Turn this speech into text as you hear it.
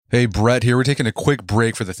Hey, Brett here. We're taking a quick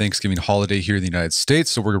break for the Thanksgiving holiday here in the United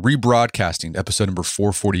States, so we're rebroadcasting episode number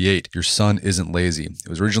 448, Your Son Isn't Lazy. It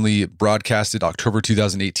was originally broadcasted October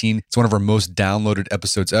 2018. It's one of our most downloaded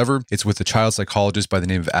episodes ever. It's with a child psychologist by the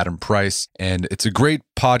name of Adam Price, and it's a great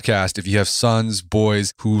podcast if you have sons,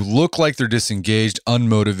 boys who look like they're disengaged,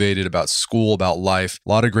 unmotivated about school, about life. A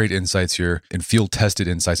lot of great insights here and field-tested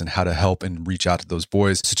insights on how to help and reach out to those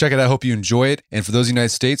boys. So check it out. I hope you enjoy it. And for those in the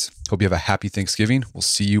United States, hope you have a happy Thanksgiving. We'll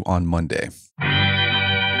see you on Monday.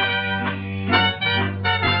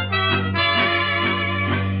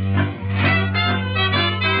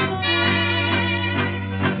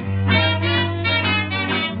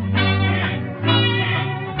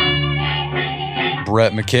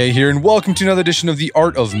 Brett McKay here, and welcome to another edition of the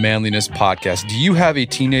Art of Manliness podcast. Do you have a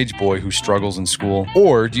teenage boy who struggles in school,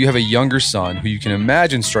 or do you have a younger son who you can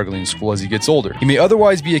imagine struggling in school as he gets older? He may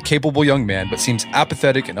otherwise be a capable young man, but seems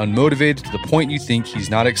apathetic and unmotivated to the point you think he's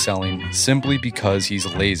not excelling simply because he's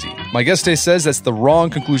lazy. My guest today says that's the wrong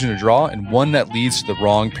conclusion to draw and one that leads to the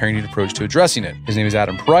wrong parenting approach to addressing it. His name is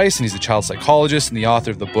Adam Price, and he's a child psychologist and the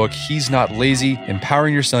author of the book, He's Not Lazy,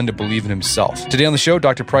 Empowering Your Son to Believe in Himself. Today on the show,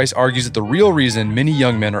 Dr. Price argues that the real reason many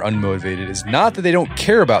young men are unmotivated is not that they don't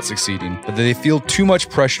care about succeeding, but that they feel too much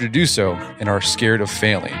pressure to do so and are scared of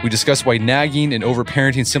failing. We discuss why nagging and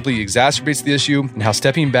overparenting simply exacerbates the issue and how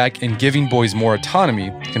stepping back and giving boys more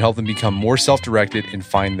autonomy can help them become more self-directed and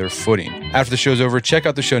find their footing. After the show's over, check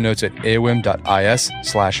out the show notes at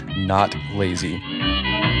aom.is/notlazy.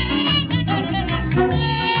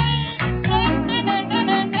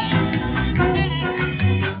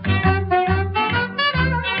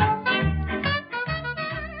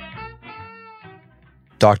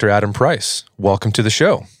 Dr. Adam Price, welcome to the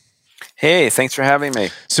show. Hey, thanks for having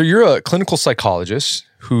me. So you're a clinical psychologist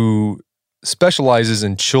who specializes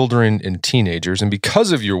in children and teenagers. And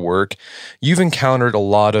because of your work, you've encountered a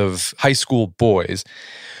lot of high school boys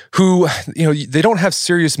who, they don't have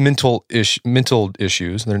serious mental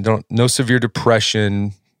issues. They don't, no severe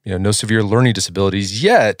depression, no severe learning disabilities,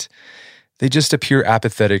 yet they just appear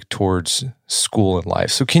apathetic towards school and life.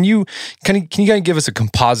 So can you kind of give us a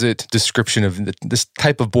composite description of this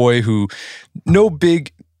type of boy who no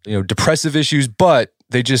big, depressive issues, but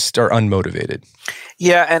they just are unmotivated?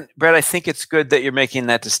 Yeah, and Brett, I think it's good that you're making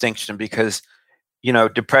that distinction because,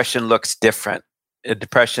 depression looks different.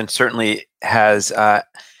 Depression certainly has a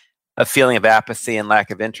feeling of apathy and lack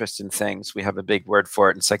of interest in things. We have a big word for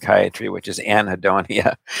it in psychiatry, which is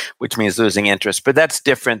anhedonia, which means losing interest. But that's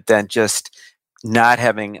different than just not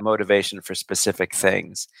having motivation for specific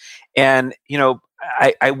things. And,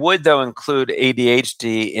 I would, though, include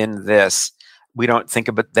ADHD in this. We don't think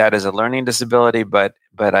about that as a learning disability, but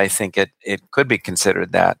I think it could be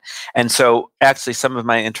considered that. And so actually some of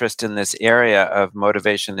my interest in this area of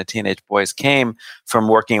motivation in teenage boys came from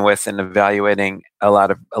working with and evaluating a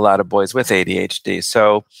lot of boys with ADHD.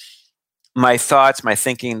 So my thoughts, my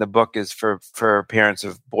thinking in the book is for parents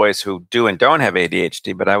of boys who do and don't have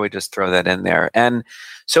ADHD, but I would just throw that in there. And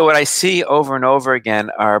so what I see over and over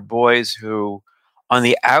again are boys who on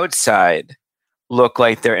the outside look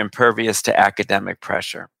like they're impervious to academic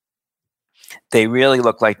pressure. They really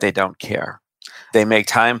look like they don't care. They make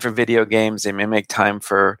time for video games. They may make time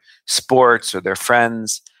for sports or their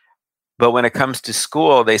friends. But when it comes to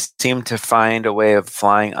school, they seem to find a way of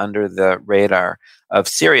flying under the radar of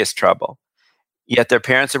serious trouble. Yet their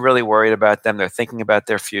parents are really worried about them. They're thinking about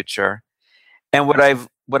their future. And what I've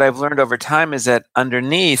learned over time is that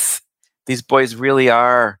underneath, these boys really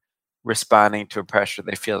are responding to a pressure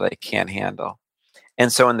they feel they can't handle. And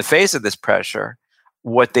so in the face of this pressure,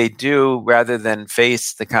 what they do rather than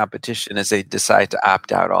face the competition is they decide to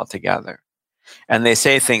opt out altogether. And they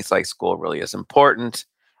say things like school really is important.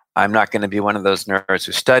 I'm not going to be one of those nerds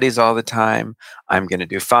who studies all the time. I'm going to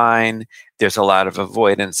do fine. There's a lot of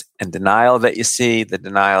avoidance and denial that you see. The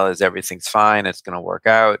denial is everything's fine. It's going to work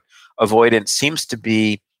out. Avoidance seems to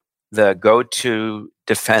be the go-to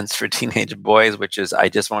defense for teenage boys, which is I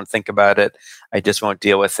just won't think about it. I just won't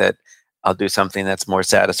deal with it. I'll do something that's more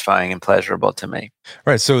satisfying and pleasurable to me.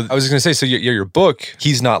 Right. So I was going to say, so your book,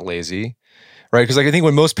 He's Not Lazy, right? Because I think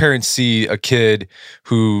when most parents see a kid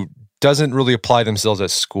who doesn't really apply themselves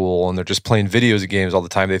at school and they're just playing video games all the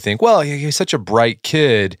time, they think, well, he's such a bright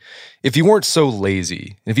kid. If he weren't so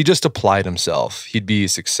lazy, if he just applied himself, he'd be a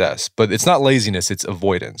success. But it's not laziness, it's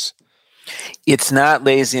avoidance. It's not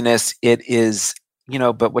laziness. It is,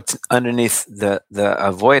 but what's underneath the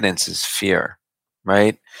avoidance is fear.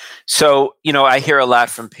 Right. So, I hear a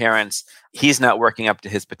lot from parents, he's not working up to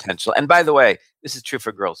his potential. And by the way, this is true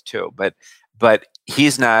for girls too, but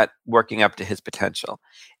he's not working up to his potential.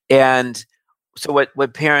 And So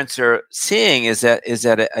what parents are seeing is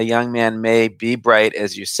that a young man may be bright,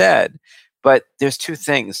 as you said, but there's two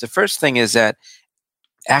things. The first thing is that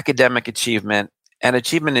academic achievement and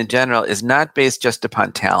achievement in general is not based just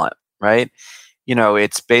upon talent, right?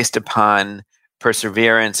 It's based upon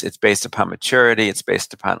perseverance, it's based upon maturity, it's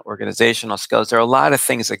based upon organizational skills. There are a lot of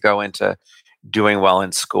things that go into doing well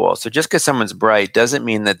in school. So just because someone's bright doesn't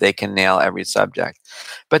mean that they can nail every subject.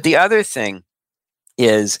 But the other thing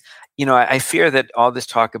is, I fear that all this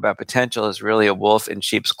talk about potential is really a wolf in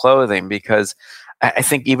sheep's clothing, because I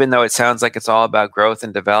think even though it sounds like it's all about growth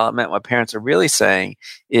and development, what parents are really saying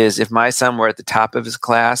is, if my son were at the top of his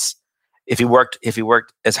class, if he worked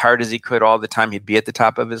as hard as he could all the time, he'd be at the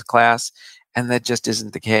top of his class. And that just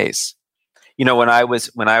isn't the case. When I was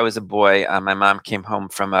a boy, my mom came home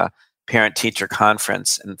from a parent-teacher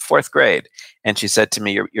conference in fourth grade, and she said to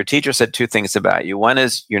me, "Your teacher said two things about you. One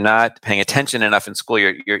is you're not paying attention enough in school.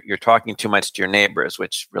 You're talking too much to your neighbors,"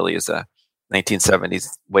 which really is a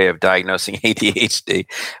 1970s way of diagnosing ADHD.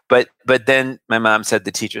 But then my mom said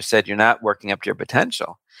the teacher said you're not working up to your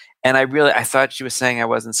potential. And I thought she was saying I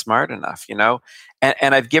wasn't smart enough, And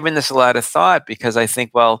I've given this a lot of thought, because I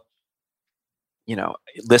think, well,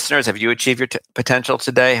 listeners, have you achieved your potential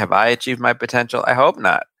today? Have I achieved my potential? I hope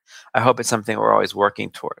not. I hope it's something we're always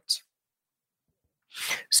working towards.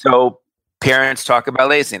 So parents talk about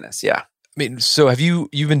laziness. Yeah. I mean, so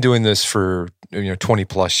you've been doing this for 20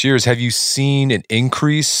 plus years. Have you seen an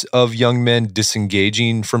increase of young men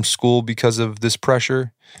disengaging from school because of this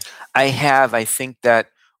pressure? I have. I think that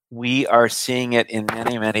we are seeing it in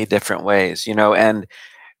many, many different ways, and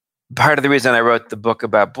part of the reason I wrote the book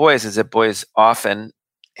about boys is that boys often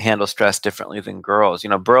handle stress differently than girls.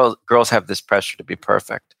 Girls have this pressure to be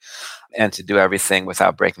perfect and to do everything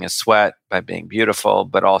without breaking a sweat, by being beautiful,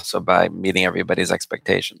 but also by meeting everybody's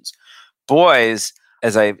expectations. Boys,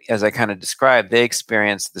 as I kind of described, they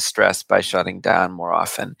experience the stress by shutting down more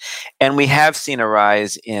often. And we have seen a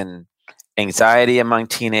rise in anxiety among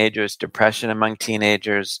teenagers, depression among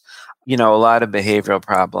teenagers, a lot of behavioral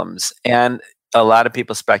problems. And a lot of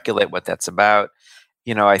people speculate what that's about.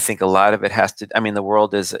 I think a lot of it has to, the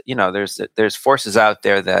world is, there's forces out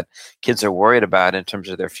there that kids are worried about in terms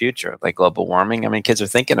of their future, like global warming. Kids are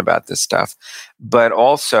thinking about this stuff, but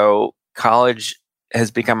also college has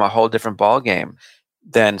become a whole different ballgame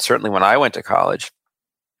than certainly when I went to college.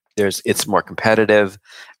 It's more competitive,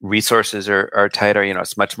 resources are tighter,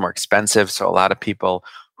 it's much more expensive. So a lot of people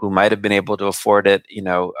who might have been able to afford it,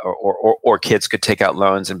 or kids could take out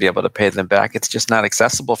loans and be able to pay them back. It's just not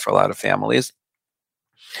accessible for a lot of families.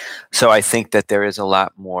 So I think that there is a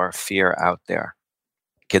lot more fear out there.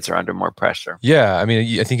 Kids are under more pressure. Yeah. I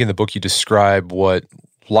think in the book you describe what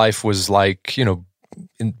life was like,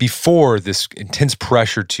 before this intense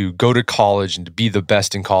pressure to go to college and to be the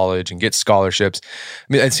best in college and get scholarships.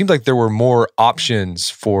 It seemed like there were more options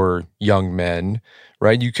for young men,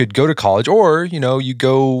 right? You could go to college, or, you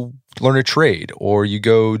go learn a trade, or you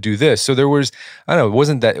go do this. So there was, I don't know, it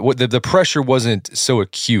wasn't that, the pressure wasn't so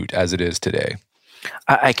acute as it is today.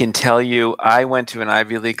 I can tell you, I went to an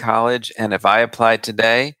Ivy League college, and if I applied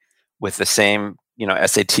today with the same,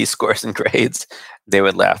 SAT scores and grades, they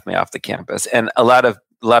would laugh me off the campus. And a lot of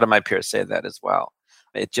my peers say that as well.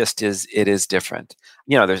 It is different.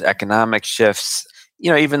 There's economic shifts.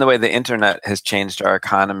 Even the way the internet has changed our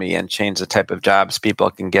economy and changed the type of jobs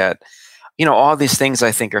people can get. All these things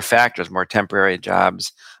I think are factors, more temporary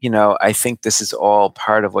jobs. I think this is all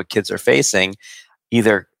part of what kids are facing,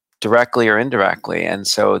 either directly or indirectly. And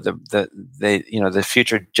so the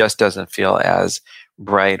future just doesn't feel as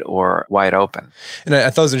bright or wide open. And I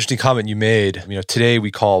thought it was an interesting comment you made. Today we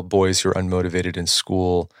call boys who are unmotivated in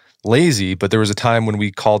school lazy, but there was a time when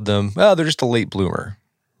we called them, well, they're just a late bloomer,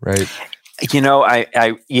 right?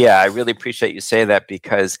 I really appreciate you say that,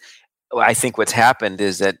 because I think what's happened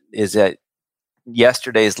is that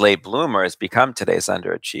yesterday's late bloomer has become today's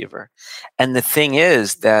underachiever. And the thing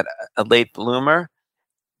is that a late bloomer,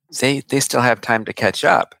 they still have time to catch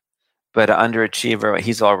up. But an underachiever,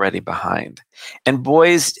 he's already behind. And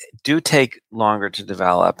boys do take longer to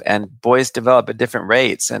develop, and boys develop at different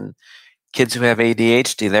rates. And kids who have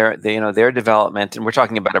ADHD, their development, and we're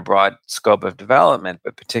talking about a broad scope of development,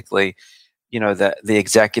 but particularly, the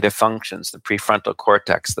executive functions, the prefrontal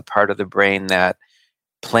cortex, the part of the brain that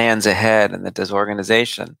plans ahead and that does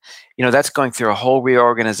organization, that's going through a whole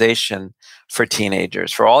reorganization for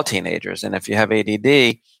teenagers, for all teenagers. And if you have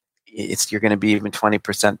ADD, you're going to be even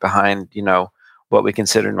 20% behind, what we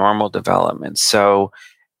consider normal development. So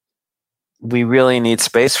we really need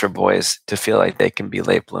space for boys to feel like they can be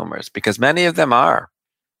late bloomers, because many of them are.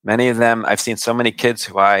 Many of them, I've seen so many kids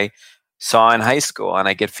who I saw in high school, and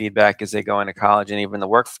I get feedback as they go into college and even the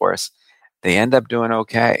workforce, they end up doing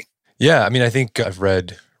okay. Yeah, I mean, I think I've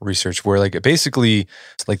read research where like basically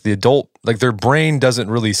it's like the adult, like their brain doesn't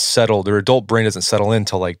really settle, their adult brain doesn't settle in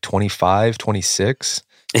until like 25, 26.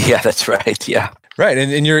 Yeah, that's right. Yeah. Right.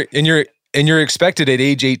 And you're expected at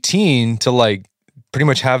age 18 to like pretty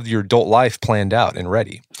much have your adult life planned out and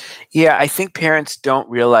ready. Yeah, I think parents don't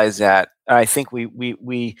realize that. I think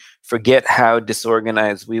we forget how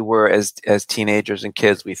disorganized we were as teenagers and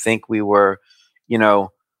kids. We think we were, you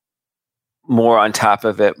know, more on top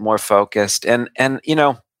of it, more focused. And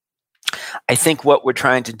I think what we're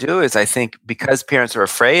trying to do is, I think because parents are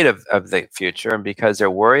afraid of the future and because they're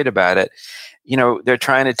worried about it, they're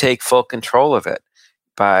trying to take full control of it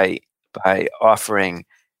by offering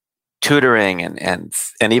tutoring and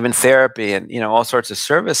even therapy and all sorts of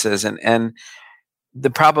services. And the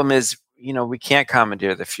problem is, we can't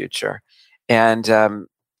commandeer the future. And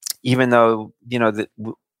even though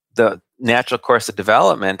the natural course of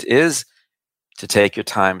development is to take your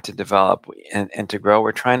time to develop and to grow,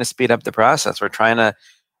 we're trying to speed up the process. We're trying to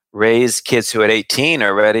raise kids who at 18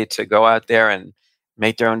 are ready to go out there and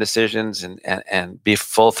make their own decisions and be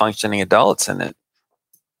full functioning adults and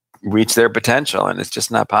reach their potential. And it's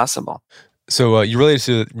just not possible. So you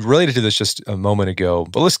related to this just a moment ago,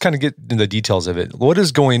 but let's kind of get into the details of it. What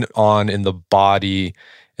is going on in the body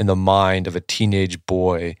and the mind of a teenage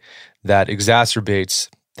boy that exacerbates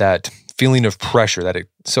that feeling of pressure,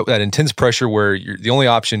 that intense pressure where the only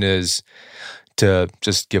option is to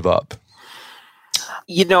just give up?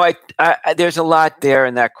 There's a lot there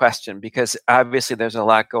in that question, because obviously there's a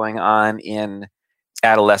lot going on in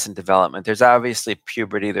adolescent development. There's obviously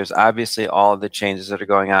puberty. There's obviously all of the changes that are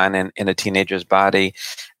going on in a teenager's body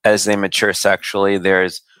as they mature sexually.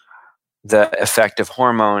 There's the effect of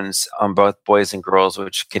hormones on both boys and girls,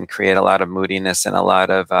 which can create a lot of moodiness and a lot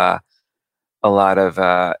of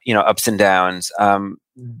ups and downs.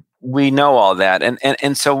 We know all that,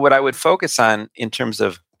 and so what I would focus on in terms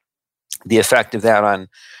of the effect of that on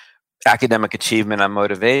academic achievement, on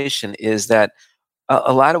motivation, is that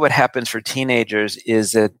a lot of what happens for teenagers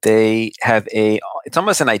is that they have it's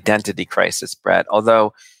almost an identity crisis, Brett,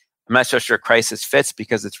 although I'm not so sure crisis fits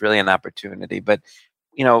because it's really an opportunity. But,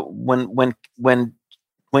 when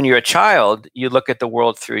you're a child, you look at the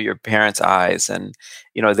world through your parents' eyes, and,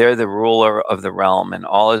 they're the ruler of the realm and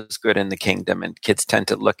all is good in the kingdom. And kids tend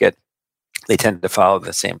to follow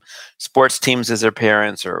the same sports teams as their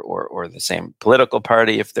parents or the same political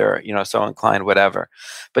party if they're, so inclined, whatever.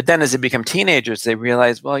 But then as they become teenagers, they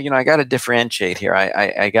realize, well, I got to differentiate here.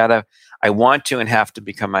 I want to and have to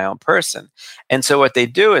become my own person. And so what they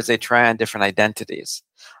do is they try on different identities.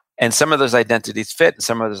 And some of those identities fit and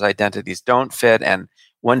some of those identities don't fit. And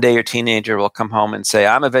one day your teenager will come home and say,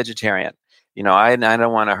 I'm a vegetarian. I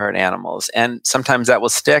don't want to hurt animals. And sometimes that will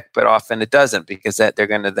stick, but often it doesn't, because they're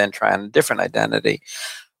going to then try on a different identity.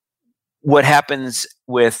 What happens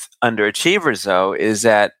with underachievers, though, is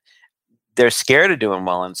that they're scared of doing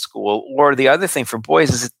well in school. Or the other thing for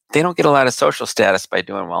boys is that they don't get a lot of social status by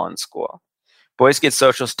doing well in school. Boys get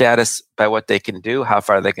social status by what they can do, how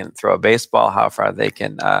far they can throw a baseball, how far they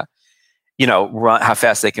can, run, how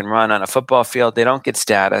fast they can run on a football field. They don't get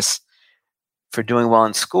status for doing well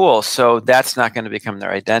in school. So that's not going to become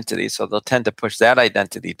their identity. So they'll tend to push that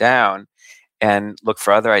identity down and look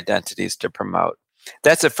for other identities to promote.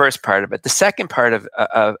 That's the first part of it. The second part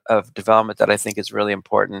of development that I think is really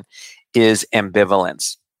important is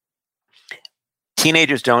ambivalence.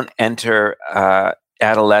 Teenagers don't enter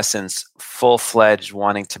adolescence full-fledged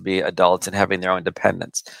wanting to be adults and having their own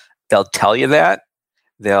independence. They'll tell you that.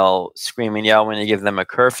 They'll scream and yell when you give them a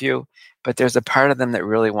curfew. But there's a part of them that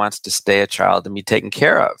really wants to stay a child and be taken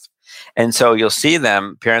care of. And so you'll see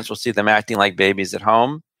them, parents will see them acting like babies at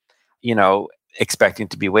home, expecting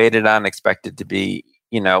to be waited on, expected to be,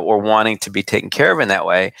 or wanting to be taken care of in that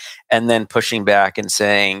way, and then pushing back and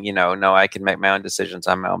saying, no, I can make my own decisions.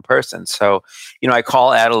 I'm my own person. So, I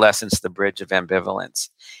call adolescence the bridge of ambivalence.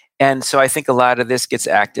 And so I think a lot of this gets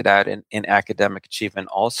acted out in academic achievement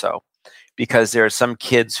also, because there are some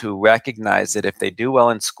kids who recognize that if they do well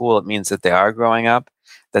in school, it means that they are growing up,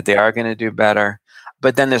 that they are going to do better.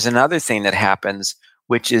 But then there's another thing that happens,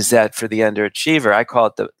 which is that for the underachiever, I call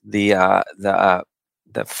it the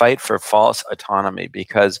fight for false autonomy,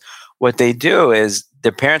 because what they do is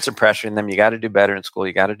their parents are pressuring them, you got to do better in school,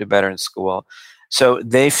 you got to do better in school. So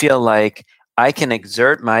they feel like I can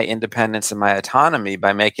exert my independence and my autonomy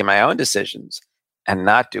by making my own decisions and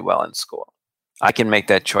not do well in school. I can make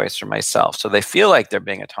that choice for myself. So they feel like they're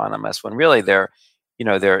being autonomous when really they're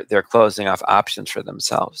closing off options for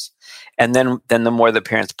themselves. And then the more the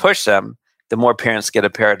parents push them, the more parents get a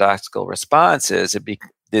paradoxical response is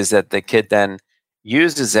that the kid then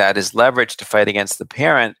uses that as leverage to fight against the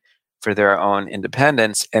parent for their own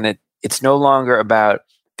independence. And it's no longer about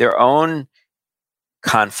their own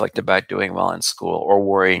conflict about doing well in school or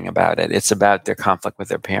worrying about it. It's about their conflict with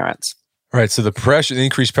their parents. Right. So the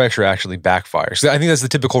increased pressure actually backfires. I think that's the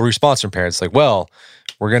typical response from parents. Like, well,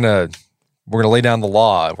 we're gonna lay down the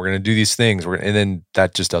law. We're gonna do these things. And then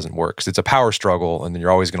that just doesn't work because it's a power struggle, and then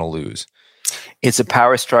you're always gonna lose. It's a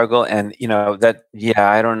power struggle, and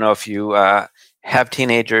I don't know if you have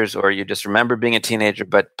teenagers or you just remember being a teenager,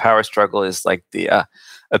 but power struggle is like the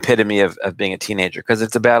epitome of being a teenager because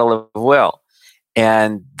it's a battle of will,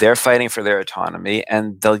 and they're fighting for their autonomy,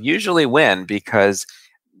 and they'll usually win because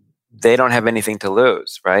they don't have anything to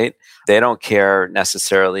lose, right? They don't care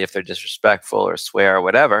necessarily if they're disrespectful or swear or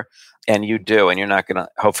whatever, and you do, and you're not going to,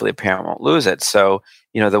 hopefully a parent won't lose it. So,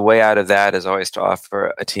 the way out of that is always to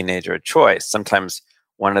offer a teenager a choice. Sometimes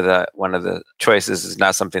one of the choices is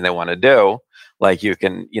not something they want to do. Like you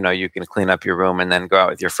can clean up your room and then go out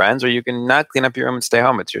with your friends, or you can not clean up your room and stay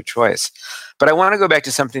home. It's your choice. But I want to go back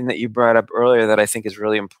to something that you brought up earlier that I think is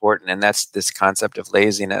really important, and that's this concept of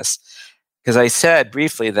laziness. Because I said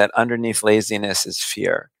briefly that underneath laziness is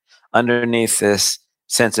fear. Underneath this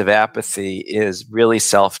sense of apathy is really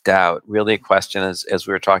self-doubt, really a question, as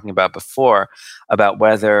we were talking about before, about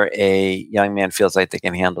whether a young man feels like they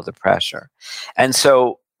can handle the pressure. And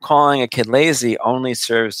so calling a kid lazy only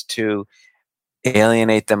serves to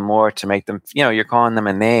alienate them more, to make them, you're calling them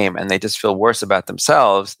a name and they just feel worse about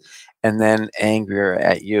themselves and then angrier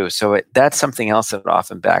at you. So that's something else that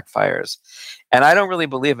often backfires. And I don't really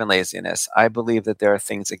believe in laziness. I believe that there are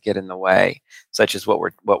things that get in the way, such as what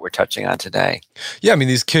we're touching on today. Yeah, I mean,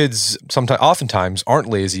 these kids oftentimes aren't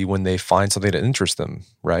lazy when they find something that interests them,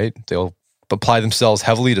 right? They'll apply themselves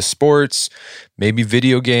heavily to sports, maybe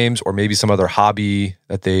video games, or maybe some other hobby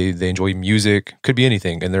that they enjoy, music, could be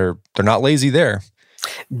anything, and they're not lazy there.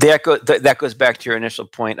 That goes back to your initial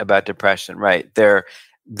point about depression, right? There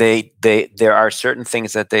are certain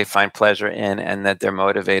things that they find pleasure in and that they're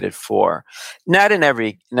motivated for. Not in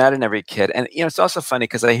every kid. And it's also funny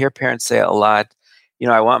because I hear parents say a lot,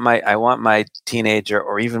 I want my teenager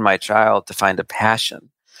or even my child to find a passion.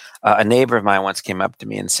 A neighbor of mine once came up to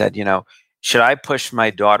me and said, should I push my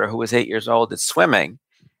daughter who was 8 years old at swimming?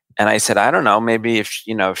 And I said, I don't know, maybe if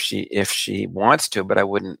she wants to, but I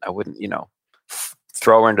wouldn't,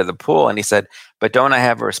 throw her into the pool. And he said, but don't I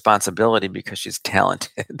have a responsibility because she's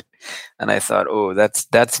talented? And I thought, oh,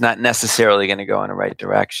 that's not necessarily going to go in the right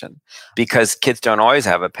direction, because kids don't always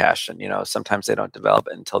have a passion. Sometimes they don't develop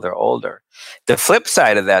it until they're older. The flip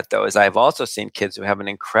side of that, though, is I've also seen kids who have an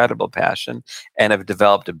incredible passion and have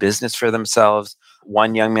developed a business for themselves.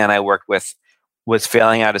 One young man I worked with was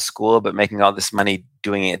failing out of school, but making all this money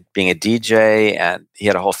being a DJ, and he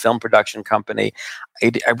had a whole film production company.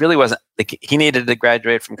 I really wasn't, he needed to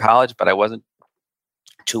graduate from college, but I wasn't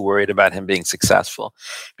too worried about him being successful,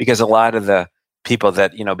 because a lot of the people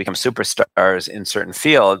that, become superstars in certain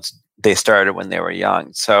fields, they started when they were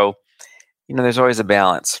young. So, there's always a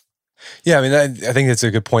balance. Yeah, I mean, I think that's a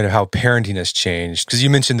good point of how parenting has changed. Because you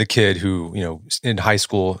mentioned the kid who, in high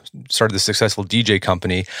school started the successful DJ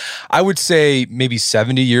company. I would say maybe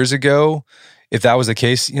 70 years ago, if that was the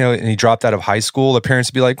case, and he dropped out of high school, the parents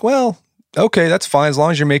would be like, well, okay, that's fine as long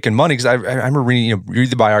as you're making money. Because I remember reading, read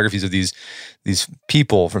the biographies of these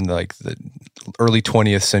people from the early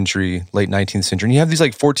 20th century, late 19th century. And you have these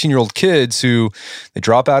 14-year-old kids who they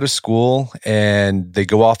drop out of school and they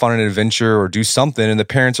go off on an adventure or do something, and the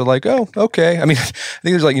parents are like, oh, okay. I mean, I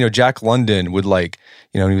think there's Jack London would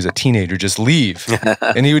when he was a teenager, just leave.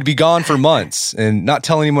 And he would be gone for months and not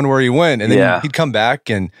tell anyone where he went. And then he'd come back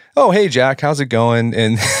and, oh, hey, Jack, how's it going?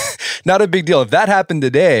 And not a big deal. If that happened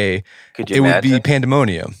today, it would be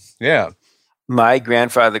pandemonium. Yeah. My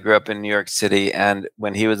grandfather grew up in New York City, and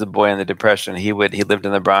when he was a boy in the Depression, he lived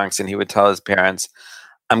in the Bronx, and he would tell his parents,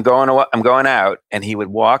 I'm going out, and he would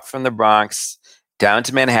walk from the Bronx down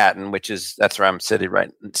to Manhattan, that's where I'm seated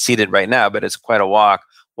right now, but it's quite a walk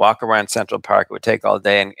around Central Park. It would take all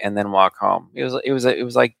day, and then walk home. It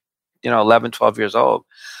was like 11, 12 years old.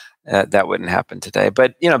 That wouldn't happen today.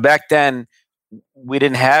 But back then, you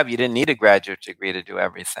didn't need a graduate degree to do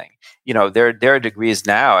everything. There are degrees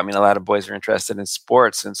now. I mean, a lot of boys are interested in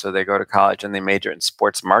sports, and so they go to college and they major in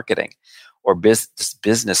sports marketing or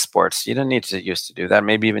business sports. You didn't used to do that,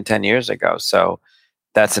 maybe even 10 years ago. So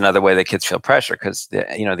that's another way that kids feel pressure, because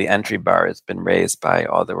the entry bar has been raised by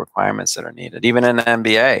all the requirements that are needed. Even in the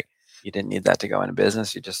MBA, you didn't need that to go into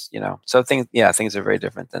business. You just, so things are very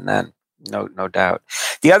different than then. No doubt.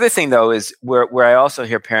 The other thing, though, is where I also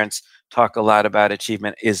hear parents talk a lot about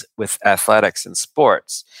achievement is with athletics and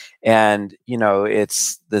sports. And,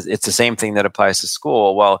 it's the same thing that applies to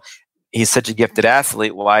school. Well, he's such a gifted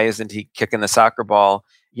athlete. Why isn't he kicking the soccer ball,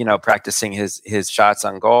 practicing his shots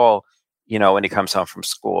on goal, when he comes home from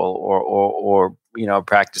school or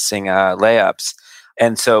practicing layups?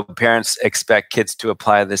 And so parents expect kids to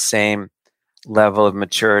apply the same level of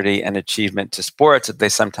maturity and achievement to sports that they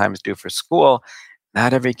sometimes do for school.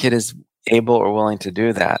 Not every kid is able or willing to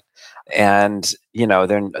do that. And,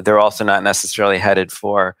 they're also not necessarily headed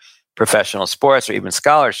for professional sports or even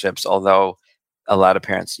scholarships, although a lot of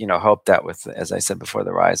parents, hope that with, as I said before,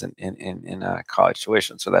 the rise in college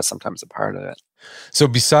tuition. So that's sometimes a part of it. So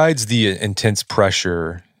besides the intense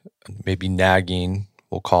pressure, maybe nagging,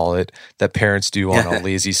 we'll call it, that parents do on a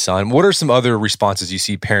lazy son, what are some other responses you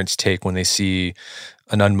see parents take when they see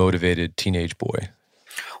an unmotivated teenage boy?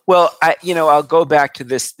 Well, I'll go back to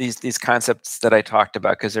these concepts that I talked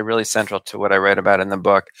about because they're really central to what I write about in the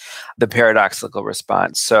book, the paradoxical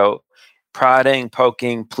response. So prodding,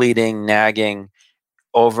 poking, pleading, nagging,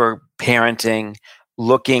 over parenting,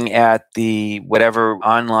 looking at the whatever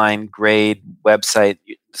online grade website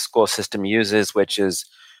the school system uses, which is,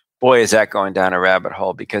 boy, is that going down a rabbit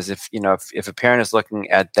hole. Because if a parent is looking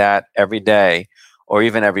at that every day or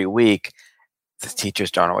even every week, the teachers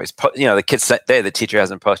don't always the kids say the teacher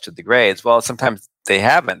hasn't posted the grades. Well, sometimes they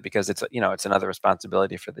haven't because it's another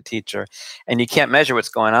responsibility for the teacher, and you can't measure what's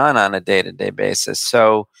going on a day-to-day basis.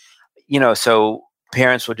 So, so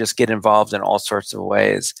parents will just get involved in all sorts of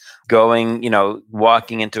ways,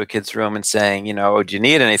 walking into a kid's room and saying, oh, do you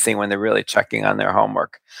need anything, when they're really checking on their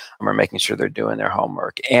homework or making sure they're doing their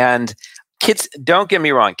homework. And kids, don't get me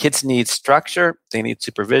wrong, kids need structure, they need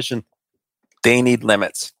supervision, they need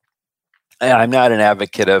limits. I'm not an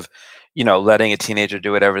advocate of, letting a teenager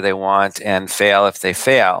do whatever they want and fail if they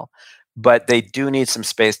fail, but they do need some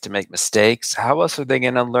space to make mistakes. How else are they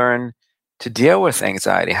going to learn to deal with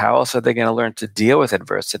anxiety? How else are they going to learn to deal with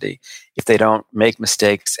adversity if they don't make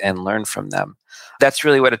mistakes and learn from them? That's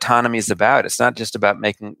really what autonomy is about. It's not just about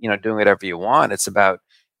doing whatever you want. It's about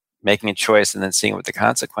making a choice and then seeing what the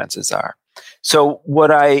consequences are. So what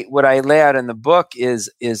I lay out in the book is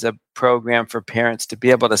a program for parents to be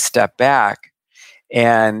able to step back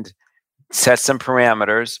and set some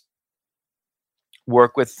parameters,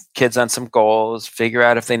 work with kids on some goals, figure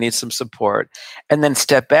out if they need some support, and then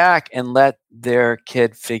step back and let their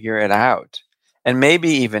kid figure it out, and maybe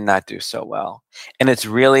even not do so well. And it's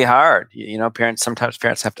really hard. Sometimes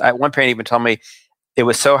parents have to. One parent even told me it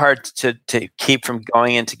was so hard to keep from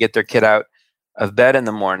going in to get their kid out of bed in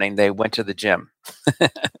the morning, they went to the gym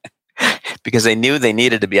because they knew they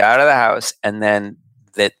needed to be out of the house, and then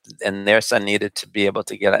their son needed to be able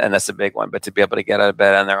to get, and that's a big one, but to be able to get out of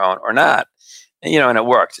bed on their own or not. And, and it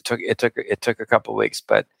worked. It took a couple of weeks,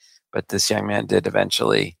 but this young man did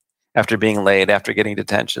eventually. After being late, after getting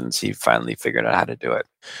detentions, he finally figured out how to do it.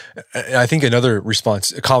 I think another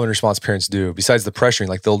a common response parents do, besides the pressuring,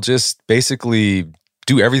 like they'll just basically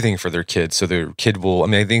do everything for their kid. So their kid will,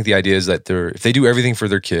 I think the idea is that if they do everything for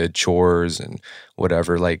their kid, chores and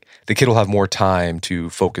whatever, like the kid will have more time to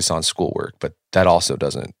focus on schoolwork, but that also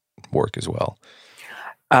doesn't work as well.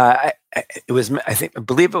 I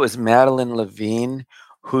believe it was Madeline Levine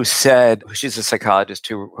who said, she's a psychologist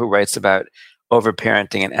who writes about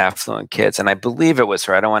overparenting and affluent kids. And I believe it was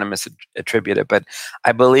her. I don't want to misattribute it, but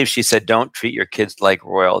I believe she said, don't treat your kids like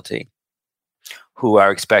royalty who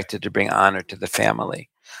are expected to bring honor to the family.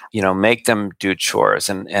 Make them do chores.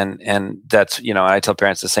 And that's, I tell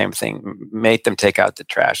parents the same thing, make them take out the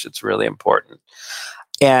trash. It's really important.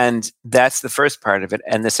 And that's the first part of it.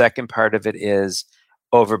 And the second part of it is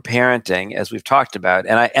overparenting, as we've talked about.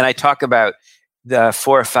 And I talk about the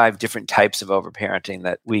 4 or 5 different types of overparenting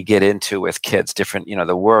that we get into with kids, different,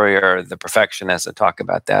 the worrier, the perfectionist. I talk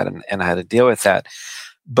about that and how to deal with that.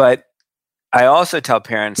 But I also tell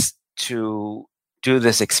parents to do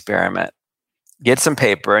this experiment. Get some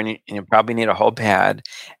paper, and you probably need a whole pad,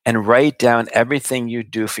 and write down everything you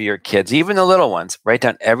do for your kids, even the little ones. Write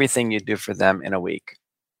down everything you do for them in a week.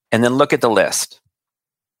 And then look at the list.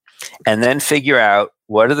 And then figure out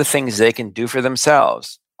what are the things they can do for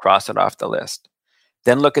themselves. Cross it off the list.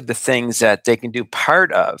 Then look at the things that they can do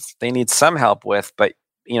part of. They need some help with, but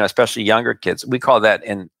especially younger kids. We call that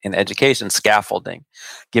in education scaffolding,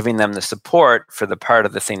 giving them the support for the part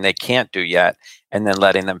of the thing they can't do yet, and then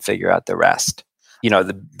letting them figure out the rest. If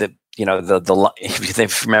you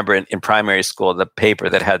remember in primary school, the paper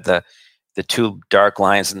that had the 2 dark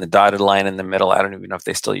lines and the dotted line in the middle. I don't even know if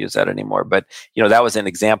they still use that anymore, but that was an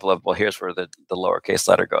example of, well, here's where the lowercase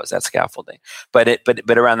letter goes. That's scaffolding. But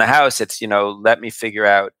around the house, it's let me figure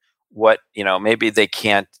out what maybe they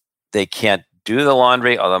can't they can't do the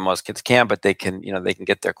laundry, although most kids can, but they can, they can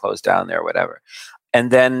get their clothes down there or whatever.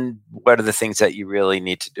 And then what are the things that you really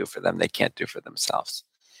need to do for them they can't do for themselves?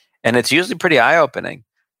 And it's usually pretty eye-opening.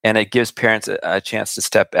 And it gives parents a chance to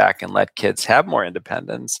step back and let kids have more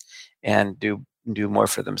independence and do more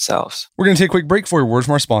for themselves. We're going to take a quick break for a word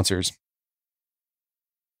from our sponsors.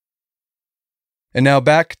 And now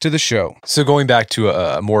back to the show. So going back to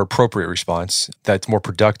a more appropriate response that's more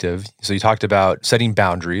productive. So you talked about setting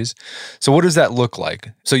boundaries. So what does that look like?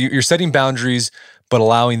 So you're setting boundaries, but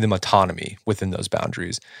allowing them autonomy within those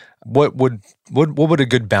boundaries. What would a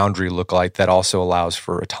good boundary look like that also allows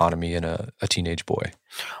for autonomy in a teenage boy?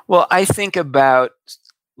 Well, I think about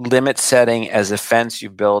limit setting as a fence you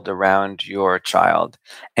build around your child,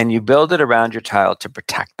 and you build it around your child to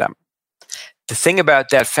protect them. The thing about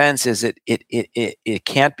that fence is it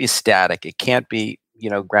can't be static. It can't be,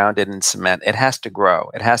 grounded in cement. It has to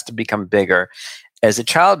grow. It has to become bigger as a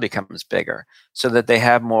child becomes bigger, so that they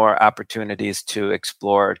have more opportunities to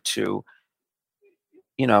explore, to,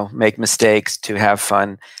 make mistakes, to have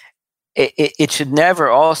fun. It should never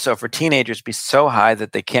also, for teenagers, be so high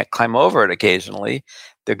that they can't climb over it occasionally.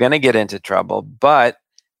 They're going to get into trouble, but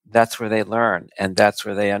that's where they learn, and that's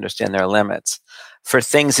where they understand their limits. For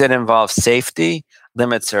things that involve safety,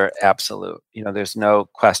 limits are absolute. There's no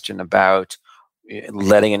question about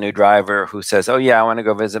letting a new driver who says, "Oh yeah, I want to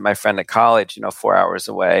go visit my friend at college, 4 hours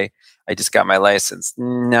away. I just got my license."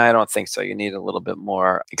 No, I don't think so. You need a little bit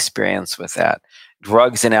more experience with that.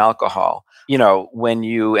 Drugs and alcohol. And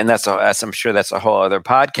I'm sure that's a whole other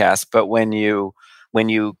podcast, but when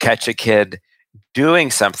you catch a kid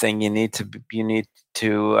doing something, you need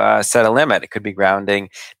to set a limit. It could be grounding.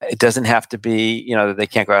 It doesn't have to be, that they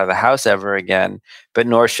can't go out of the house ever again, but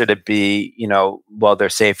nor should it be, well, they're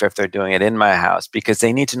safe if they're doing it in my house, because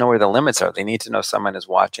they need to know where the limits are. They need to know someone is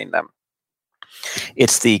watching them.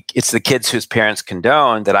 It's the kids whose parents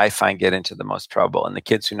condone that I find get into the most trouble, and the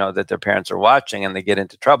kids who know that their parents are watching and they get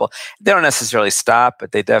into trouble. They don't necessarily stop,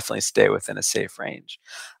 but they definitely stay within a safe range.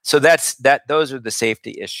 So those are the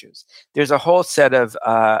safety issues. There's a whole set of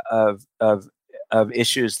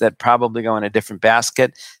issues that probably go in a different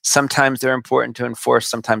basket. Sometimes they're important to enforce.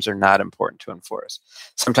 Sometimes they're not important to enforce.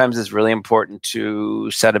 Sometimes it's really important to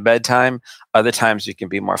set a bedtime. Other times you can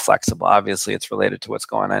be more flexible. Obviously, it's related to what's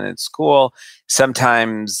going on in school.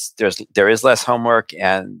 Sometimes there is less homework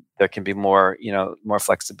and there can be more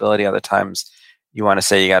flexibility. Other times you want to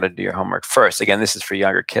say you got to do your homework first. Again, this is for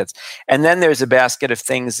younger kids. And then there's a basket of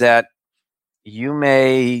things that you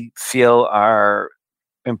may feel are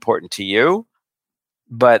important to you,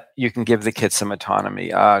 but you can give the kids some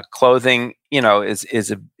autonomy. Clothing, is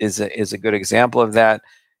a good example of that,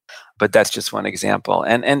 but that's just one example.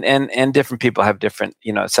 And different people have different,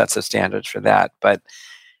 sets of standards for that. But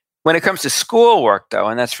when it comes to schoolwork, though,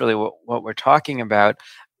 and that's really what we're talking about,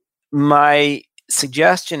 my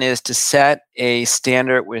suggestion is to set a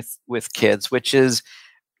standard with kids, which is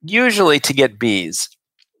usually to get Bs.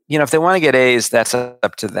 If they want to get A's, that's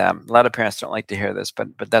up to them. A lot of parents don't like to hear this, but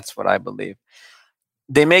that's what I believe.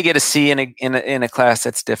 They may get a C in a class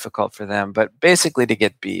that's difficult for them, but basically to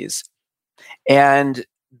get Bs. And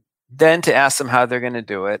then to ask them how they're going to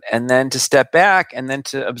do it, and then to step back and then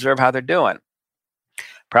to observe how they're doing.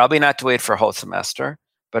 Probably not to wait for a whole semester,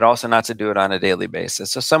 but also not to do it on a daily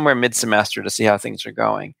basis. So somewhere mid-semester to see how things are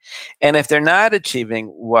going. And if they're not achieving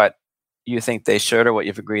what you think they should or what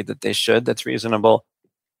you've agreed that they should, that's reasonable,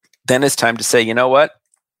 then it's time to say, you know what?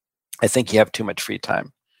 I think you have too much free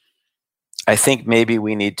time. I think maybe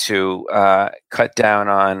we need to cut down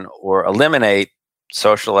on or eliminate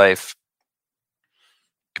social life,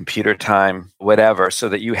 computer time, whatever, so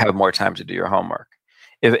that you have more time to do your homework.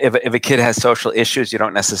 If a kid has social issues, you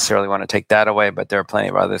don't necessarily want to take that away, but there are plenty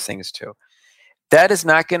of other things too. That is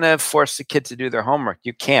not going to force the kid to do their homework.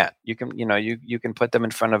 You can't. You can, you can put them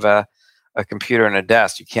in front of a computer and a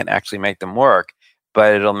desk. You can't actually make them work,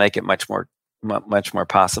 but it'll make it much more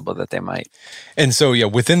possible that they might. And so,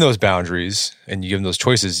 within those boundaries, and you give them those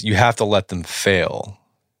choices, you have to let them fail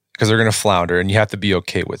because they're going to flounder, and you have to be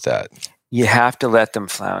okay with that. You have to let them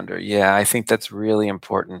flounder. Yeah, I think that's really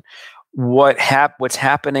important. What's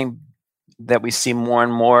happening that we see more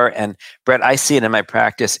and more, and Brett, I see it in my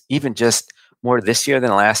practice, even just more this year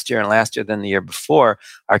than last year, and last year than the year before,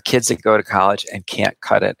 are kids that go to college and can't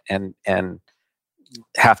cut it and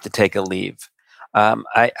have to take a leave.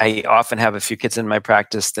 I often have a few kids in my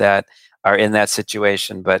practice that are in that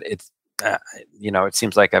situation, but it's, it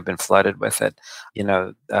seems like I've been flooded with it,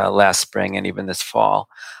 last spring and even this fall.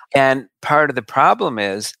 And part of the problem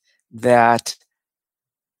is that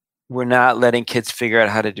we're not letting kids figure out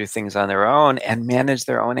how to do things on their own and manage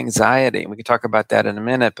their own anxiety. We can talk about that in a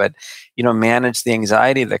minute, but manage the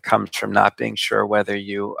anxiety that comes from not being sure whether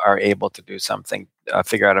you are able to do something,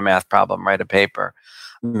 figure out a math problem, write a paper,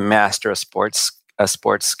 master a sports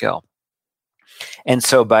skill. And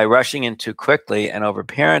so by rushing in too quickly and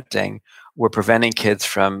overparenting, we're preventing kids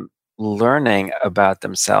from learning about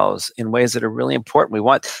themselves in ways that are really important. We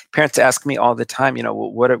want parents to ask me all the time,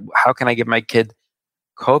 how can I give my kid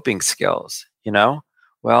coping skills?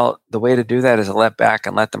 Well, the way to do that is to let back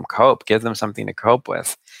and let them cope, give them something to cope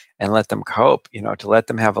with and let them cope, to let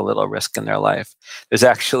them have a little risk in their life. There's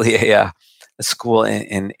actually a school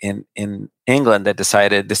in England that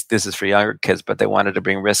decided this is for younger kids, but they wanted to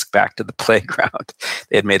bring risk back to the playground.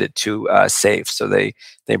 They had made it too safe. So they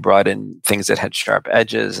brought in things that had sharp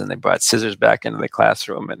edges, and they brought scissors back into the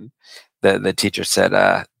classroom. And the teacher said,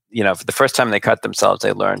 for the first time they cut themselves,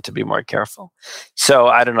 they learned to be more careful. So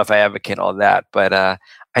I don't know if I advocate all that, but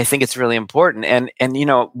I think it's really important. And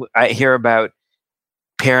I hear about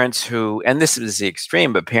parents who, and this is the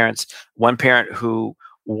extreme, but one parent who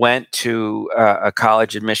went to a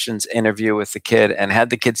college admissions interview with the kid and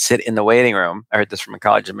had the kid sit in the waiting room. I heard this from a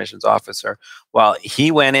college admissions officer. While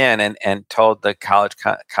he went in and told the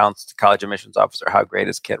college admissions officer how great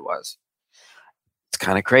his kid was. It's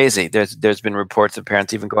kind of crazy. There's been reports of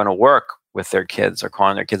parents even going to work with their kids or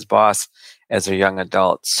calling their kids boss as they're young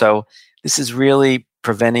adults. So this is really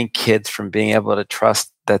preventing kids from being able to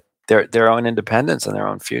trust that their own independence and their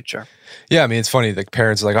own future. Yeah, I mean, it's funny. Like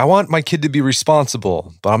parents are like, I want my kid to be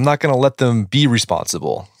responsible, but I'm not going to let them be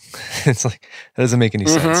responsible. It's like, that doesn't make any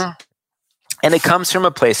sense. And it comes from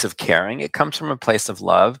a place of caring. It comes from a place of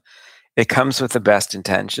love. It comes with the best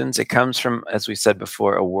intentions. It comes from, as we said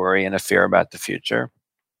before, a worry and a fear about the future.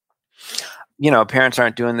 Parents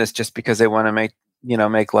aren't doing this just because they want to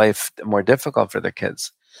make life more difficult for their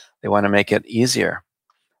kids. They want to make it easier.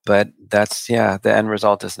 But the end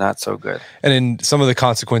result is not so good. And in some of the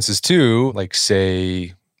consequences too, like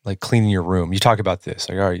say, like cleaning your room. You talk about this,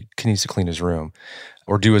 like, all right, kid needs to clean his room.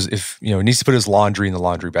 Or needs to put his laundry in the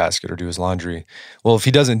laundry basket or do his laundry. Well, if he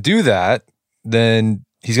doesn't do that, then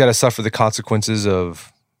he's got to suffer the consequences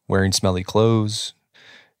of wearing smelly clothes.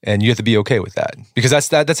 And you have to be okay with that because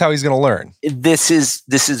that's how he's going to learn. This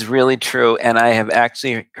is really true. And I have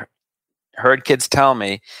actually heard kids tell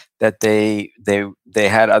me that they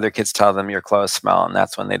had other kids tell them your clothes smell, and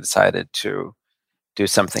that's when they decided to do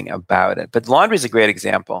something about it. But laundry is a great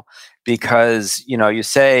example because you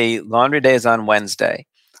say laundry day is on Wednesday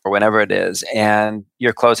or whenever it is, and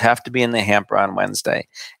your clothes have to be in the hamper on Wednesday.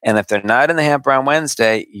 And if they're not in the hamper on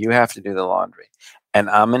Wednesday, you have to do the laundry. And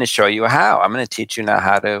I'm going to show you how. I'm going to teach you now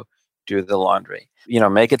how to do the laundry.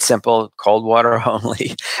 Make it simple, cold water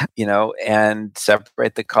only, and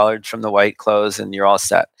separate the colored from the white clothes and you're all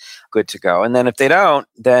set, good to go. And then if they don't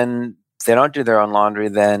do their own laundry,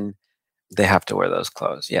 then they have to wear those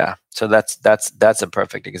clothes. Yeah. So that's a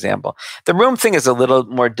perfect example. The room thing is a little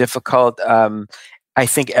more difficult. I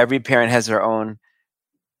think every parent has their own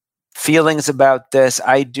feelings about this.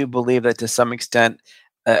 I do believe that to some extent,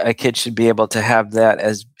 a kid should be able to have that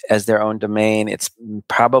as their own domain. It's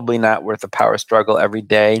probably not worth a power struggle every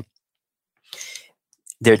day.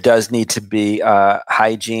 There does need to be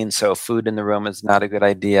hygiene, so food in the room is not a good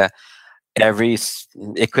idea.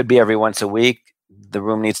 It could be every once a week. The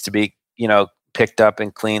room needs to be, picked up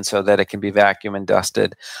and cleaned so that it can be vacuumed and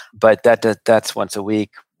dusted. But that's once a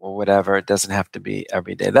week or whatever. It doesn't have to be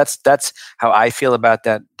every day. That's how I feel about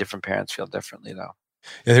that. Different parents feel differently, though.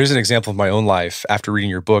 Yeah, here's an example of my own life. After reading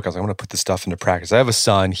your book, I was like, I want to put this stuff into practice. I have a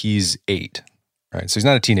son, he's 8, right? So he's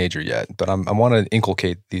not a teenager yet, but I want to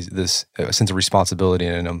inculcate this sense of responsibility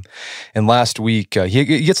in him. And last week, he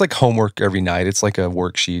gets like homework every night. It's like a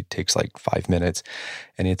worksheet, takes like 5 minutes,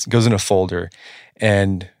 and it goes in a folder.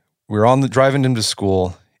 And we were driving him to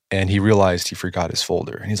school, and he realized he forgot his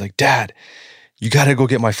folder. And he's like, Dad, you got to go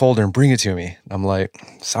get my folder and bring it to me. And I'm like,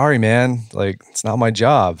 sorry, man. Like, it's not my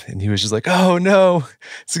job. And he was just like, oh no,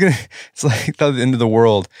 it's like the end of the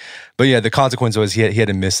world. But yeah, the consequence was he had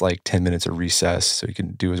to miss like 10 minutes of recess so he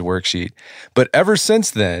could do his worksheet. But ever since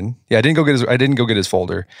then, I didn't go get his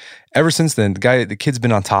folder. Ever since then, the kid's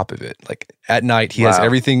been on top of it. Like at night, he has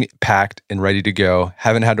everything packed and ready to go.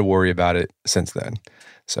 Haven't had to worry about it since then.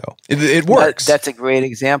 So it works. That's a great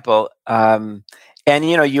example. And,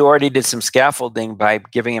 you already did some scaffolding by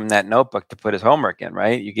giving him that notebook to put his homework in,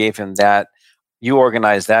 right? You gave him that. You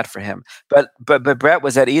organized that for him. But Brett,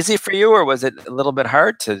 was that easy for you, or was it a little bit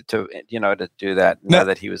hard to do that? Know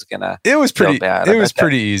that he was gonna. It was pretty. It was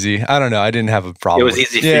pretty easy. I don't know. I didn't have a problem. It was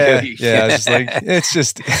easy for you. Yeah. I was just like,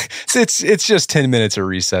 it's just 10 minutes of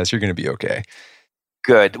recess. You're gonna be okay.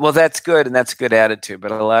 Good. Well, that's good, and that's a good attitude.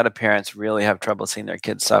 But a lot of parents really have trouble seeing their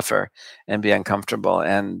kids suffer and be uncomfortable,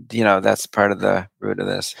 and that's part of the root of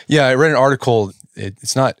this. Yeah, I read an article.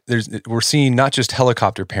 It's not we're seeing not just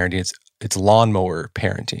helicopter parenting; it's lawnmower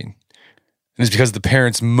parenting, and it's because the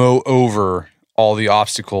parents mow over all the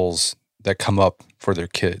obstacles that come up for their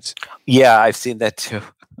kids. Yeah, I've seen that too.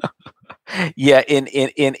 Yeah,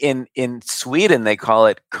 in Sweden they call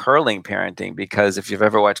it curling parenting, because if you've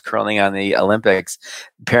ever watched curling on the Olympics,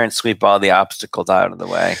 parents sweep all the obstacles out of the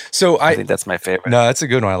way. So I think that's my favorite. No, that's a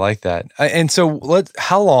good one. I like that. And so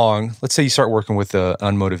how long, let's say you start working with an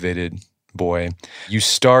unmotivated boy, you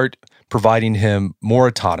start providing him more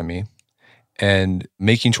autonomy and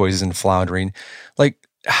making choices and floundering. Like,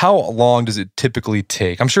 how long does it typically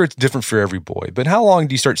take? I'm sure it's different for every boy, but how long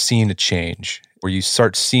do you start seeing a change where you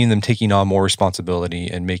start seeing them taking on more responsibility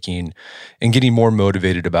and getting more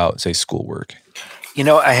motivated about, say, schoolwork?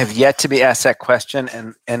 I have yet to be asked that question,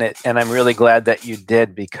 and I'm really glad that you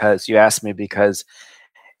did, because you asked me, because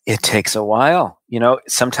it takes a while.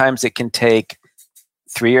 Sometimes it can take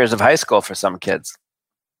 3 years of high school for some kids.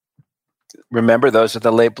 Remember, those are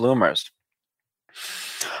the late bloomers.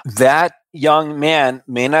 That young man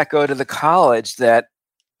may not go to the college that,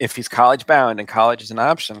 if he's college bound and college is an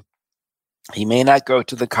option, he may not go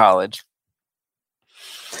to the college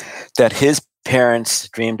that his parents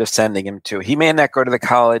dreamed of sending him to. He may not go to the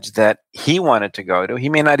college that he wanted to go to. He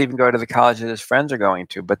may not even go to the college that his friends are going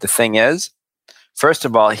to. But the thing is, first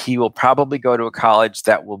of all, he will probably go to a college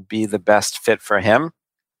that will be the best fit for him.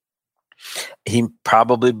 He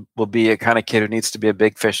probably will be a kind of kid who needs to be a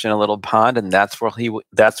big fish in a little pond, and that's where he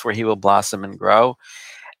will blossom and grow.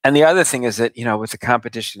 And the other thing is that, with the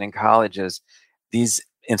competition in colleges, these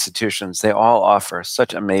institutions, they all offer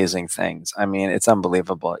such amazing things. I mean, it's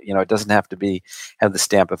unbelievable. It doesn't have to have the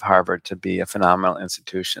stamp of Harvard to be a phenomenal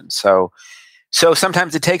institution. So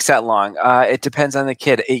sometimes it takes that long. It depends on the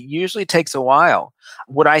kid. It usually takes a while.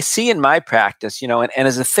 What I see in my practice, and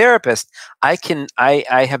as a therapist,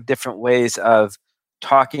 I have different ways of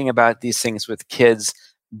talking about these things with kids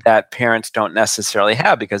that parents don't necessarily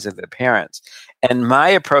have because of their parents. And my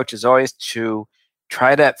approach is always to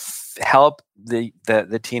try to help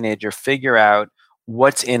the teenager figure out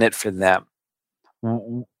what's in it for them.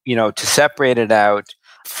 To separate it out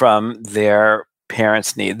from their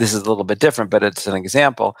parents' need. This is a little bit different, but it's an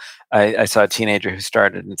example. I saw a teenager who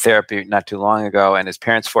started in therapy not too long ago, and his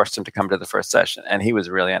parents forced him to come to the first session, and he was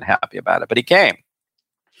really unhappy about it, but he came.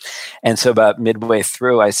 And so about midway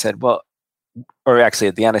through, I said, or actually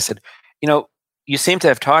at the end, I said, you seem to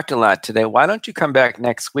have talked a lot today. Why don't you come back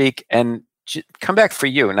next week and come back for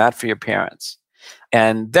you, not for your parents,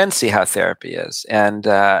 and then see how therapy is. And,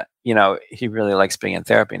 he really likes being in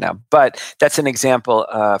therapy now. But that's an example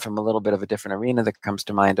from a little bit of a different arena that comes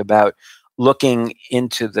to mind about looking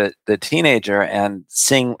into the teenager and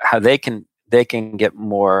seeing how they can get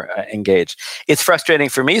more engaged. It's frustrating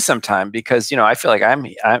for me sometimes because, I feel like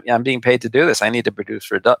I'm being paid to do this. I need to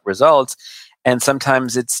produce results. And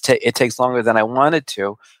sometimes it takes longer than I wanted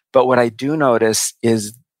to. But what I do notice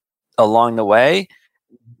is along the way,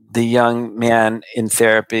 the young man in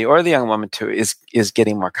therapy, or the young woman too, is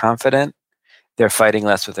getting more confident. They're fighting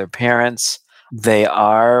less with their parents. There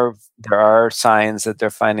are signs that they're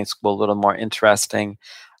finding school a little more interesting,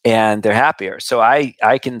 and they're happier. So I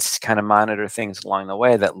can kind of monitor things along the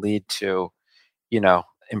way that lead to,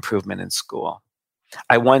 improvement in school.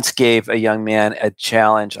 I once gave a young man a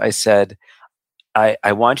challenge. I said,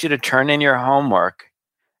 I want you to turn in your homework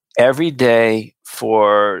every day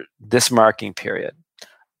for this marking period.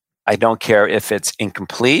 I don't care if it's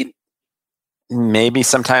incomplete. Maybe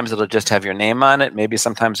sometimes it'll just have your name on it. Maybe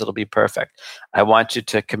sometimes it'll be perfect. I want you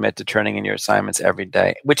to commit to turning in your assignments every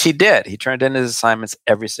day, which he did. He turned in his assignments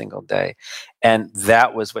every single day. And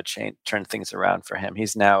that was what turned things around for him.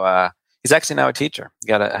 He's actually now a teacher. He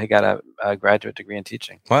got a graduate degree in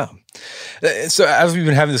teaching. Wow. So as we've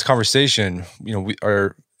been having this conversation,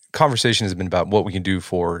 our conversation has been about what we can do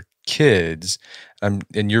for kids,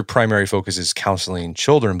 and your primary focus is counseling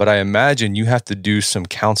children, but I imagine you have to do some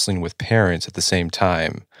counseling with parents at the same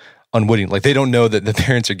time, unwitting. Like, they don't know that the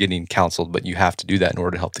parents are getting counseled, but you have to do that in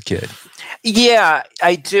order to help the kid. Yeah,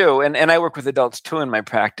 I do. And I work with adults too in my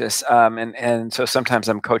practice. And so sometimes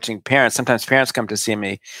I'm coaching parents. Sometimes parents come to see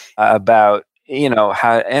me about,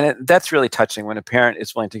 how, and that's really touching when a parent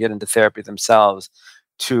is willing to get into therapy themselves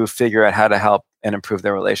to figure out how to help and improve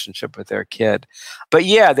their relationship with their kid. But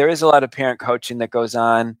yeah, there is a lot of parent coaching that goes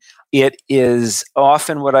on. It is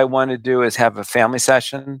often what I want to do is have a family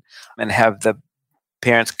session and have the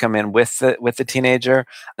parents come in with the teenager.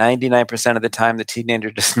 99% of the time, the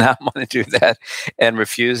teenager does not want to do that and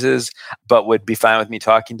refuses, but would be fine with me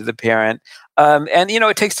talking to the parent. And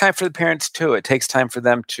it takes time for the parents too. It takes time for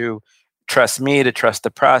them to trust me, to trust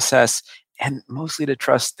the process, and mostly to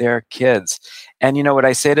trust their kids. And what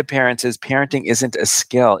I say to parents is parenting isn't a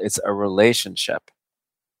skill, it's a relationship.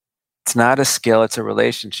 It's not a skill, it's a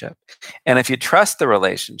relationship. And if you trust the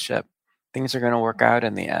relationship, things are going to work out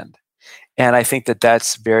in the end. And I think that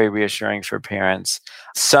that's very reassuring for parents.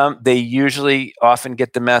 They usually often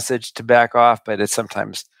get the message to back off, but it's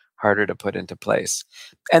sometimes harder to put into place.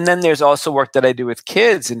 And then there's also work that I do with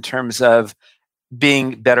kids in terms of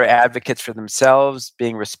being better advocates for themselves,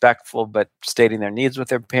 being respectful, but stating their needs with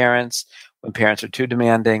their parents when parents are too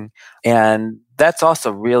demanding. And that's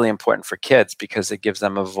also really important for kids because it gives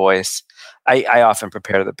them a voice. I often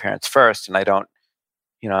prepare the parents first, and I don't,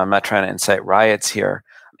 I'm not trying to incite riots here.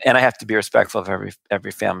 And I have to be respectful of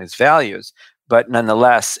every family's values. But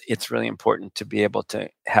nonetheless, it's really important to be able to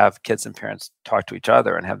have kids and parents talk to each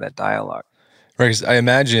other and have that dialogue. Right, 'cause I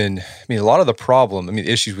imagine, a lot of the problem, the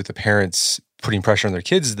issues with the parents putting pressure on their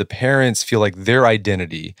kids is the parents feel like their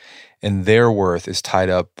identity and their worth is tied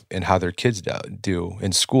up in how their kids do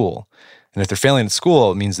in school. And if they're failing at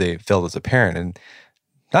school, it means they failed as a parent. And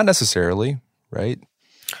not necessarily, right?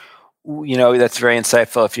 That's very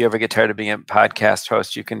insightful. If you ever get tired of being a podcast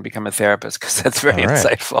host, you can become a therapist because that's very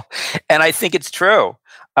insightful. And I think it's true.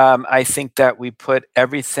 I think that we put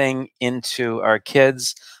everything into our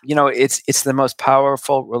kids. It's the most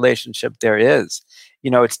powerful relationship there is.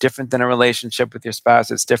 It's different than a relationship with your spouse.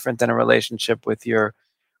 It's different than a relationship with your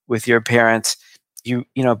parents.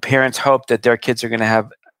 Parents hope that their kids are going to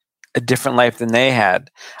have a different life than they had,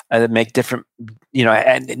 that make different,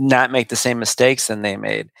 and not make the same mistakes than they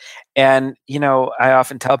made. And, I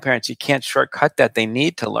often tell parents, you can't shortcut that. They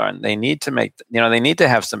need to learn. They need to they need to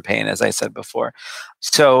have some pain, as I said before.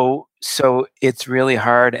 So it's really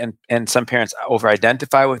hard. And some parents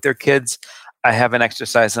over-identify with their kids. I have an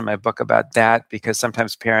exercise in my book about that because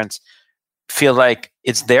sometimes parents feel like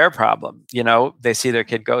it's their problem. They see their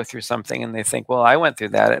kid go through something and they think, well, I went through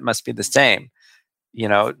that. It must be the same.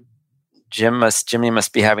 Jimmy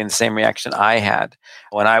must be having the same reaction I had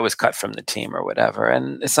when I was cut from the team or whatever.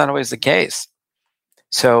 And it's not always the case.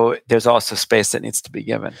 So there's also space that needs to be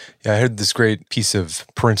given. Yeah, I heard this great piece of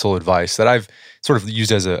parental advice that I've sort of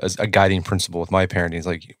used as a guiding principle with my parenting. It's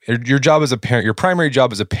like your job as a parent, your primary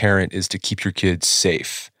job as a parent is to keep your kids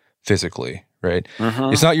safe physically, right?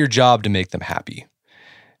 Mm-hmm. It's not your job to make them happy.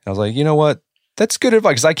 And I was like, you know what? That's good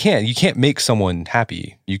advice because you can't make someone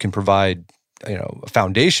happy. You can provide a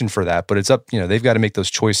foundation for that, but it's up, they've got to make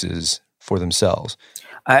those choices for themselves.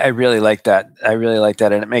 I really like that.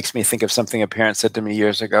 And it makes me think of something a parent said to me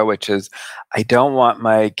years ago, which is, I don't want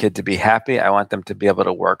my kid to be happy. I want them to be able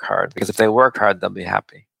to work hard because if they work hard, they'll be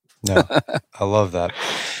happy. No, I love that.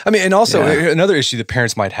 And also another issue that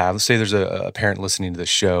parents might have, let's say there's a parent listening to the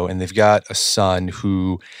show and they've got a son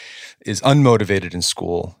who is unmotivated in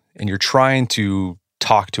school and you're trying to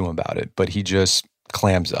talk to him about it, but he just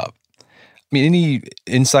clams up. Any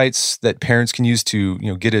insights that parents can use to,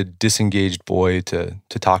 get a disengaged boy to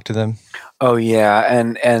talk to them? Oh yeah,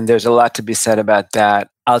 and there's a lot to be said about that.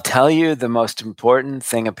 I'll tell you the most important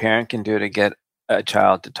thing a parent can do to get a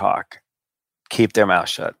child to talk: keep their mouth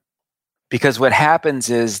shut. Because what happens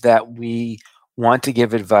is that we want to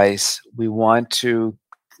give advice, we want to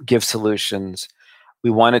give solutions, we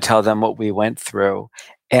want to tell them what we went through,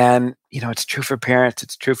 and it's true for parents,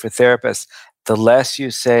 it's true for therapists. The less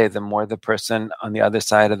you say, the more the person on the other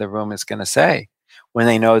side of the room is going to say when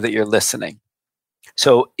they know that you're listening.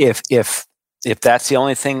 So if that's the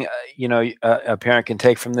only thing a parent can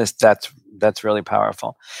take from this, that's really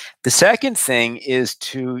powerful. The second thing is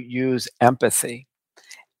to use empathy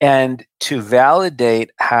and to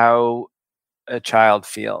validate how a child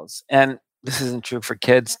feels. And this isn't true for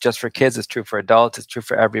kids, just for kids. It's true for adults. It's true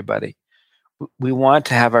for everybody. We want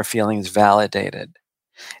to have our feelings validated.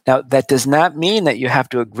 Now, that does not mean that you have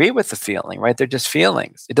to agree with the feeling, right? They're just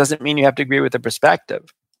feelings. It doesn't mean you have to agree with the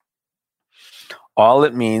perspective. All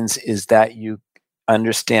it means is that you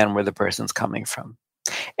understand where the person's coming from.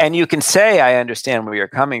 And you can say, I understand where you're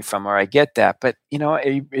coming from, or I get that. But,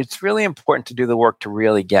 it's really important to do the work to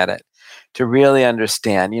really get it, to really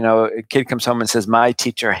understand. A kid comes home and says, my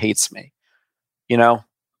teacher hates me.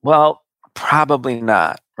 Well, probably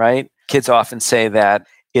not, right? Kids often say that.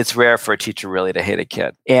 It's rare for a teacher really to hate a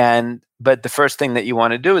kid. But the first thing that you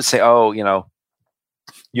want to do is say, oh,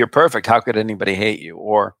 you're perfect. How could anybody hate you?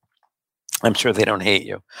 Or I'm sure they don't hate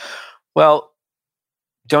you. Well,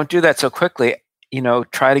 don't do that so quickly.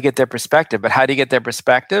 Try to get their perspective. But how do you get their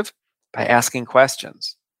perspective? by asking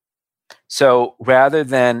questions. So rather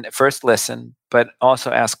than first listen, but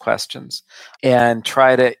also ask questions and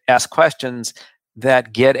try to ask questions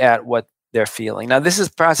that get at what they're feeling. Now,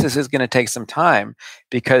 process is going to take some time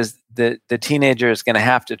because the teenager is going to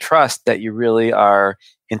have to trust that you really are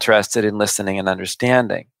interested in listening and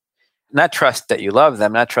understanding. Not trust that you love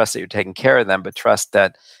them, not trust that you're taking care of them, but trust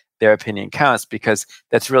that their opinion counts, because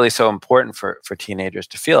that's really so important for teenagers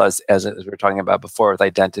to feel, as we were talking about before, with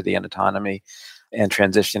identity and autonomy and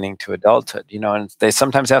transitioning to adulthood. And they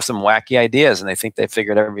sometimes have some wacky ideas and they think they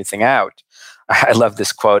figured everything out. I love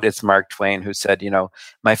this quote. It's Mark Twain who said,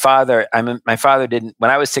 my father didn't,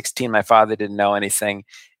 when I was 16, my father didn't know anything.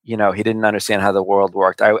 He didn't understand how the world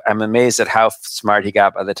worked. I'm amazed at how smart he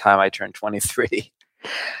got by the time I turned 23.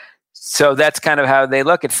 So that's kind of how they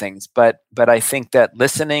look at things. But I think that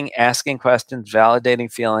listening, asking questions,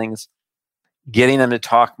 validating feelings, getting them to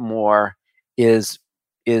talk more is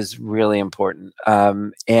really important.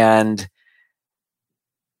 And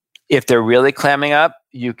if they're really clamming up,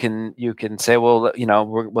 you can say, well,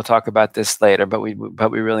 we'll talk about this later, but we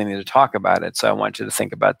really need to talk about it. So I want you to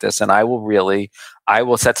think about this, and I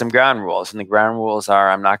will set some ground rules. And the ground rules are,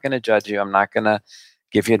 I'm not going to judge you. I'm not going to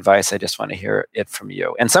give you advice. I just want to hear it from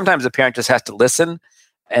you. And sometimes the parent just has to listen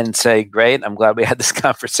and say, great, I'm glad we had this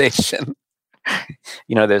conversation.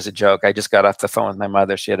 There's a joke. I just got off the phone with my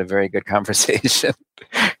mother. She had a very good conversation.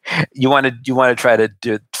 You want to try to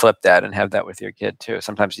flip that and have that with your kid too.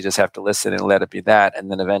 Sometimes you just have to listen and let it be that,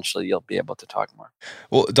 and then eventually you'll be able to talk more.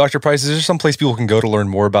 Well, Dr. Price, is there some place people can go to learn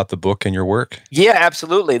more about the book and your work? Yeah,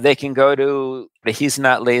 absolutely. They can go to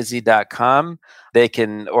he'snotlazy.com. They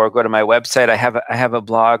can, or go to my website. I have a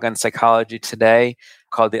blog on Psychology Today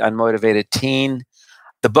called The Unmotivated Teen.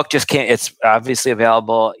 The book just came. It's obviously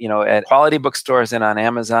available, at quality bookstores and on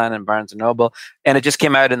Amazon and Barnes & Noble. And it just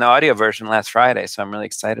came out in the audio version last Friday. So I'm really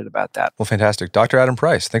excited about that. Well, fantastic. Dr. Adam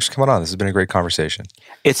Price, thanks for coming on. This has been a great conversation.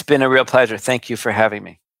 It's been a real pleasure. Thank you for having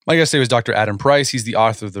me. My guest today was Dr. Adam Price. He's the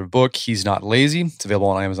author of the book, He's Not Lazy. It's available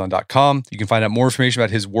on Amazon.com. You can find out more information about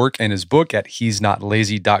his work and his book at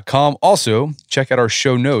he'snotlazy.com. Also, check out our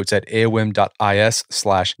show notes at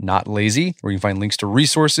aom.is/notlazy, where you can find links to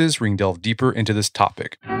resources where you can delve deeper into this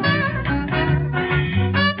topic.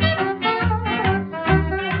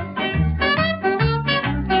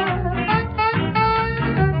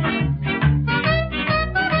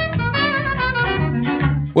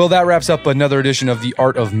 Well, that wraps up another edition of the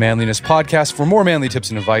Art of Manliness podcast. For more manly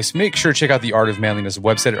tips and advice, make sure to check out the Art of Manliness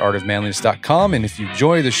website at artofmanliness.com. And if you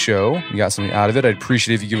enjoy the show, you got something out of it, I'd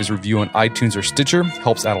appreciate it if you give us a review on iTunes or Stitcher.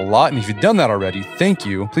 Helps out a lot. And if you've done that already, thank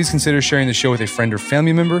you. Please consider sharing the show with a friend or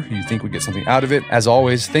family member who you think would get something out of it. As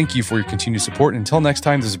always, thank you for your continued support. And until next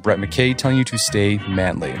time, this is Brett McKay telling you to stay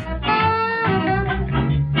manly.